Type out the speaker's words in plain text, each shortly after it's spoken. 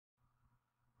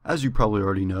As you probably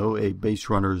already know, a base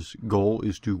runner's goal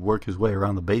is to work his way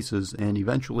around the bases and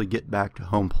eventually get back to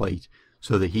home plate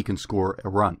so that he can score a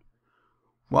run.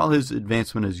 While his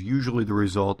advancement is usually the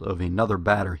result of another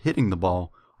batter hitting the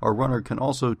ball, our runner can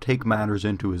also take matters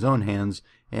into his own hands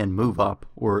and move up,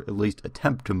 or at least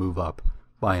attempt to move up,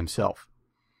 by himself.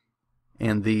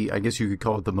 And I guess you could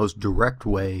call it the most direct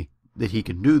way that he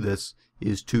can do this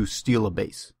is to steal a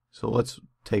base. So let's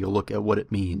take a look at what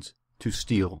it means to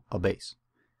steal a base.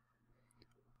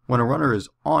 When a runner is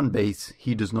on base,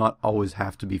 he does not always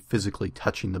have to be physically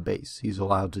touching the base. He's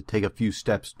allowed to take a few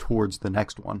steps towards the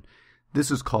next one. This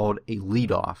is called a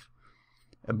leadoff.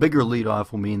 A bigger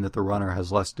leadoff will mean that the runner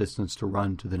has less distance to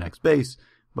run to the next base,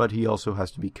 but he also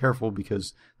has to be careful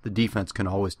because the defense can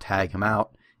always tag him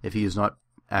out if he is not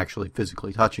actually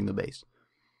physically touching the base.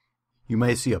 You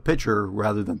may see a pitcher,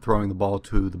 rather than throwing the ball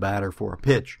to the batter for a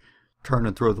pitch, turn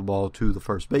and throw the ball to the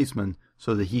first baseman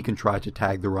so that he can try to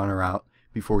tag the runner out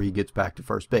before he gets back to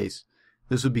first base.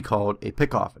 This would be called a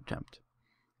pickoff attempt.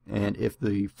 And if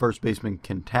the first baseman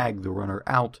can tag the runner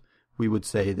out, we would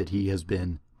say that he has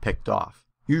been picked off.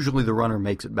 Usually the runner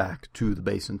makes it back to the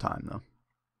base in time, though.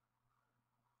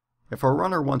 If our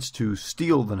runner wants to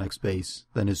steal the next base,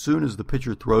 then as soon as the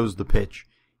pitcher throws the pitch,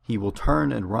 he will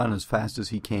turn and run as fast as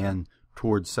he can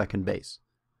towards second base.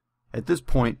 At this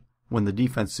point, when the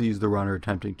defense sees the runner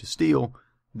attempting to steal,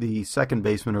 the second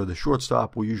baseman or the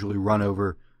shortstop will usually run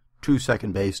over to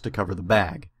second base to cover the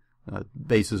bag.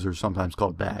 Bases are sometimes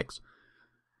called bags.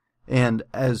 And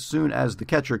as soon as the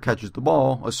catcher catches the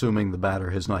ball, assuming the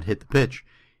batter has not hit the pitch,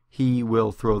 he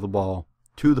will throw the ball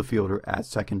to the fielder at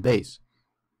second base.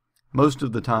 Most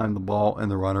of the time, the ball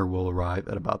and the runner will arrive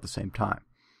at about the same time.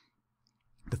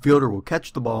 The fielder will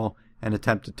catch the ball and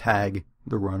attempt to tag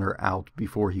the runner out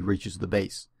before he reaches the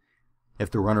base. If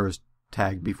the runner is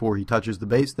tagged before he touches the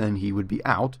base, then he would be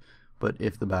out, but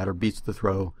if the batter beats the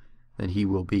throw, then he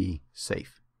will be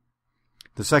safe.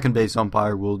 The second base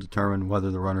umpire will determine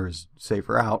whether the runner is safe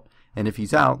or out, and if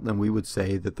he's out, then we would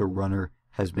say that the runner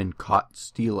has been caught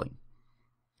stealing.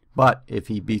 But if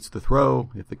he beats the throw,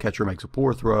 if the catcher makes a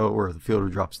poor throw, or if the fielder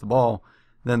drops the ball,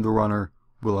 then the runner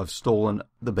will have stolen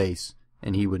the base,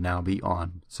 and he would now be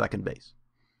on second base.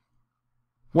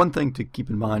 One thing to keep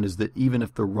in mind is that even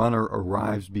if the runner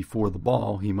arrives before the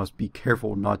ball, he must be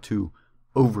careful not to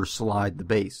overslide the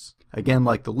base. Again,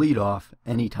 like the leadoff,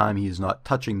 anytime he is not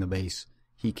touching the base,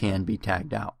 he can be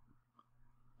tagged out.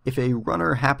 If a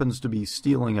runner happens to be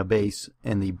stealing a base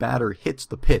and the batter hits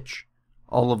the pitch,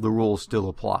 all of the rules still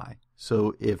apply.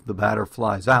 So if the batter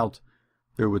flies out,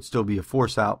 there would still be a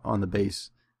force out on the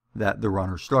base that the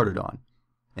runner started on.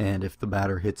 And if the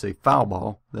batter hits a foul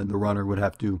ball, then the runner would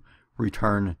have to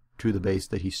return to the base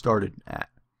that he started at.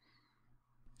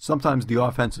 Sometimes the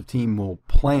offensive team will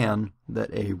plan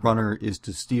that a runner is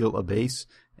to steal a base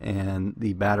and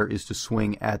the batter is to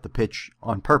swing at the pitch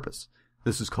on purpose.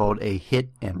 This is called a hit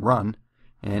and run,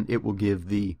 and it will give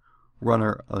the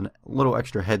runner a little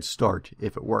extra head start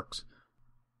if it works.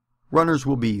 Runners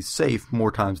will be safe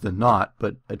more times than not,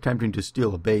 but attempting to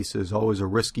steal a base is always a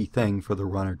risky thing for the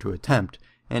runner to attempt,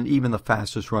 and even the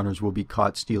fastest runners will be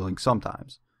caught stealing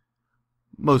sometimes.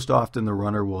 Most often the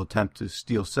runner will attempt to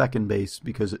steal second base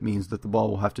because it means that the ball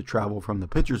will have to travel from the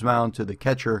pitcher's mound to the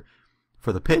catcher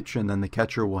for the pitch, and then the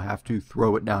catcher will have to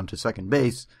throw it down to second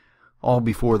base, all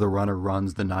before the runner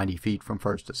runs the 90 feet from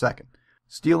first to second.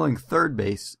 Stealing third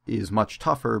base is much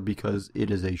tougher because it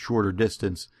is a shorter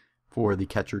distance for the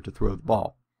catcher to throw the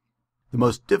ball. The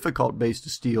most difficult base to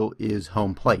steal is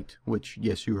home plate, which,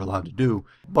 yes, you are allowed to do,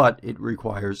 but it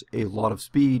requires a lot of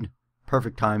speed,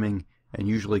 perfect timing, and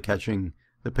usually catching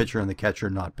the pitcher and the catcher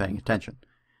not paying attention.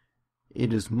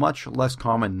 It is much less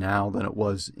common now than it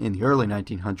was in the early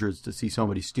 1900s to see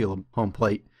somebody steal a home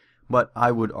plate, but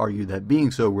I would argue that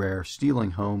being so rare,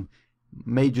 stealing home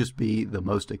may just be the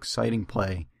most exciting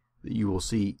play that you will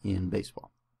see in baseball.